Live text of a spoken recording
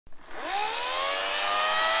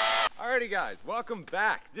Alrighty guys, welcome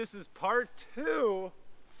back. This is part 2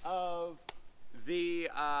 of the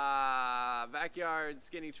backyard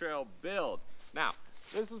skinny trail build. Now,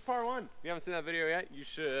 this was part 1. If you haven't seen that video yet, you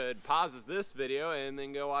should pause this video and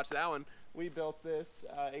then go watch that one. We built this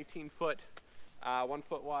 18-foot, 1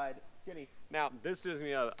 foot wide skinny. Now, this is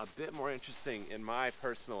going to be a bit more interesting in my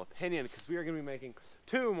personal opinion because we are going to be making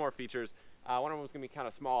 2 more features. One of them is going to be kind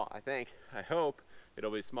of small, I think. I hope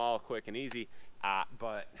it'll be small, quick, and easy.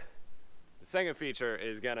 But the second feature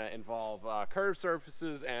is going to involve curved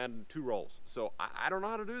surfaces and 2 rolls. So I don't know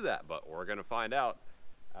how to do that, but we're going to find out.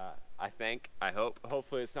 I hope.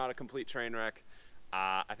 Hopefully it's not a complete train wreck.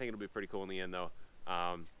 I think it'll be pretty cool in the end though.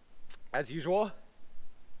 As usual,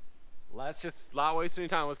 let's just not waste any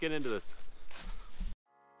time. Let's get into this.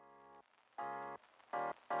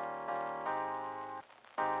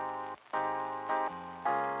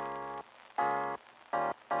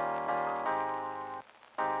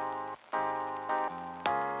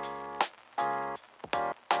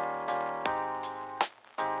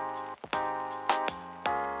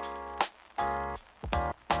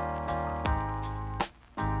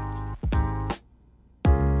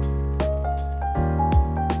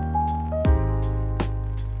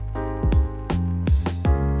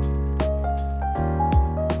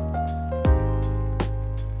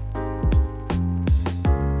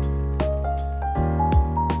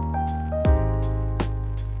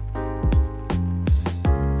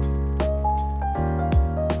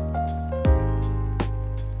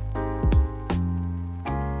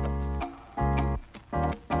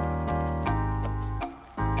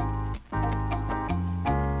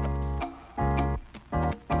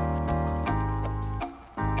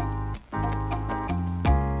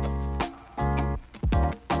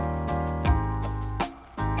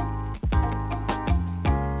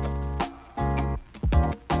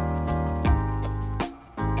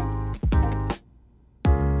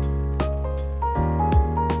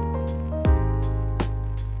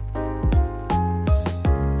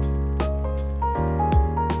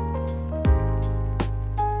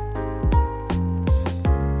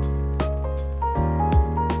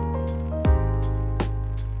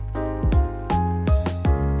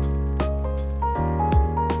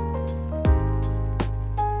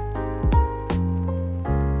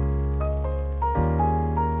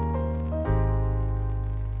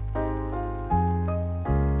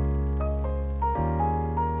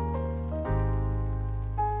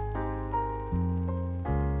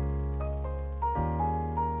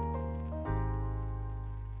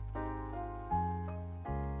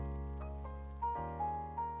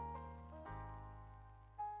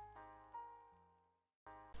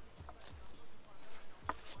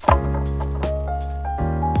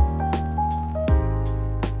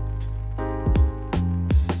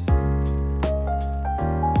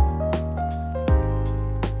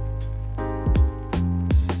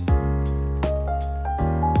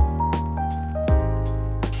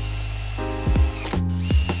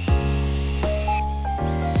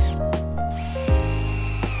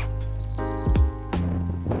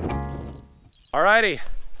 Alrighty,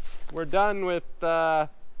 we're done with the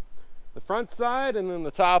front side, and then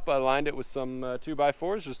the top I lined it with some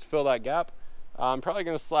 2x4s just to fill that gap. I'm probably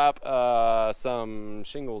going to slap some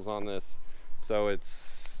shingles on this so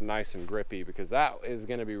it's nice and grippy, because that is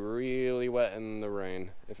going to be really wet in the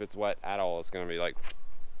rain. If it's wet at all, it's going to be like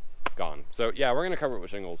gone. So yeah, we're going to cover it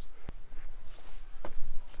with shingles.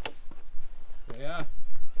 Yeah,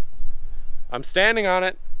 I'm standing on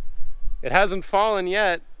it. It hasn't fallen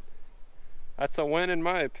yet. That's a win in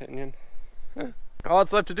my opinion. All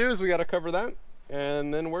that's left to do is we got to cover that,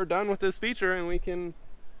 and then we're done with this feature, and we can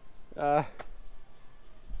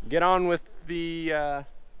get on with the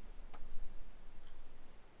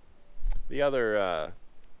other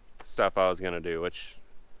stuff I was gonna do, which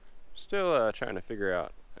I'm still trying to figure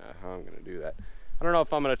out how I'm gonna do that. I don't know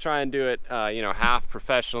if I'm gonna try and do it you know, half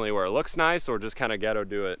professionally where it looks nice, or just kind of ghetto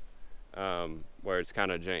do it where it's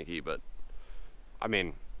kind of janky. But I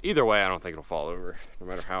mean, either way, I don't think it'll fall over, no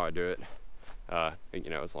matter how I do it. You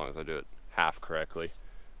know, as long as I do it half correctly.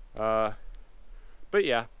 But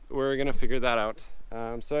yeah, we're gonna figure that out.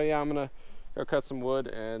 So yeah, I'm gonna go cut some wood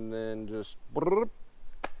and then just,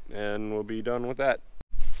 and we'll be done with that.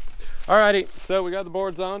 Alrighty, so we got the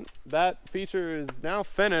boards on. That feature is now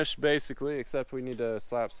finished basically, except we need to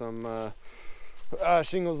slap some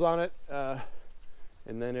shingles on it.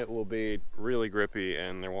 And then it will be really grippy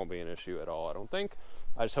and there won't be an issue at all, I don't think.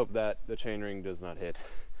 I just hope that the chainring does not hit,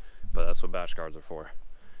 but that's what bash guards are for.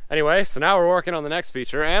 Anyway, so now we're working on the next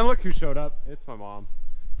feature, and look who showed up. It's my mom.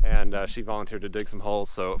 And she volunteered to dig some holes,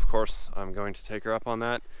 so of course I'm going to take her up on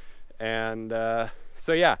that. And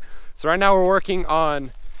So yeah, so right now we're working on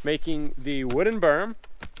making the wooden berm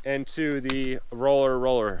into the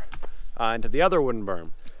roller into the other wooden berm.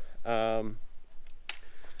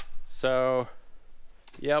 So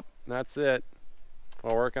yep, that's it.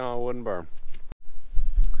 We're working on a wooden berm.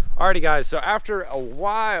 Alrighty guys, so after a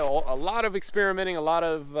while, a lot of experimenting, a lot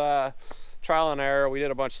of trial and error, we did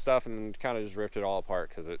a bunch of stuff and kind of just ripped it all apart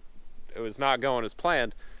because it was not going as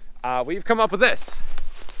planned. We've come up with this.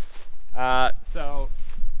 So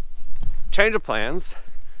change of plans.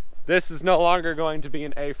 This is no longer going to be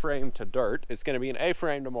an A-frame to dirt. It's going to be an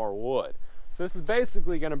A-frame to more wood. So this is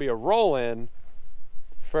basically going to be a roll-in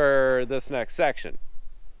for this next section.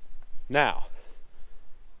 Now,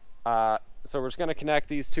 so we're just going to connect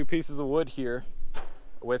these two pieces of wood here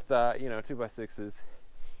with, you know, 2x6s.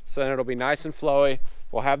 So then it'll be nice and flowy.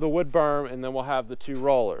 We'll have the wood berm and then we'll have the two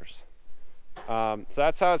rollers. So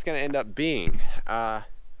that's how it's going to end up being.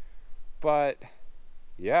 But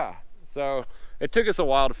yeah, so it took us a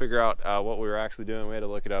while to figure out what we were actually doing. We had to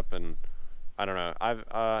look it up, and I don't know.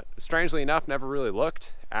 I've strangely enough never really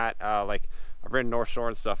looked at like I've read North Shore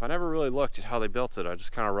and stuff. I never really looked at how they built it. I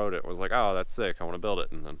just kind of wrote it. Was like, oh, that's sick. I want to build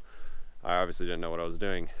it, and then I obviously didn't know what I was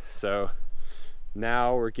doing. So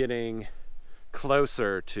now we're getting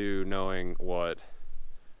closer to knowing what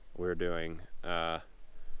we're doing.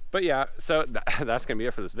 But yeah, so that's gonna be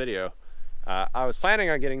it for this video. I was planning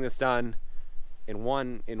on getting this done in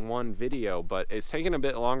one video, but it's taking a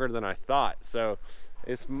bit longer than I thought. So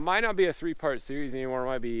this might not be a 3-part series anymore. It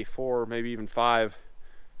might be 4, maybe even 5.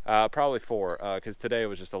 Probably 4, because today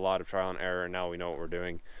was just a lot of trial and error, and now we know what we're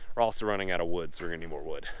doing. We're also running out of wood, so we're gonna need more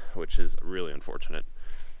wood, which is really unfortunate.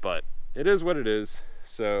 But it is what it is.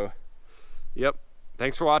 So, yep.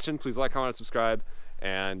 Thanks for watching. Please like, comment, and subscribe.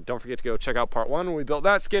 And don't forget to go check out part 1 when we built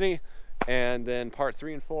that skinny, and then part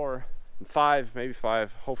 3 and 4 and 5, maybe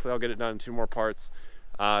 5. Hopefully I'll get it done in 2 more parts.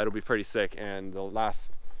 It'll be pretty sick, and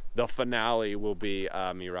the finale will be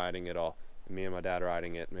me riding it all. Me and my dad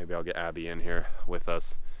riding it. Maybe I'll get Abby in here with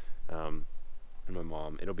us, and my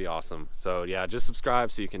mom. It'll be awesome. So yeah, just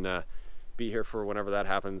subscribe so you can be here for whenever that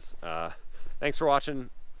happens. Thanks for watching.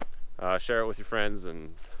 Share it with your friends,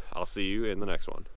 and I'll see you in the next one.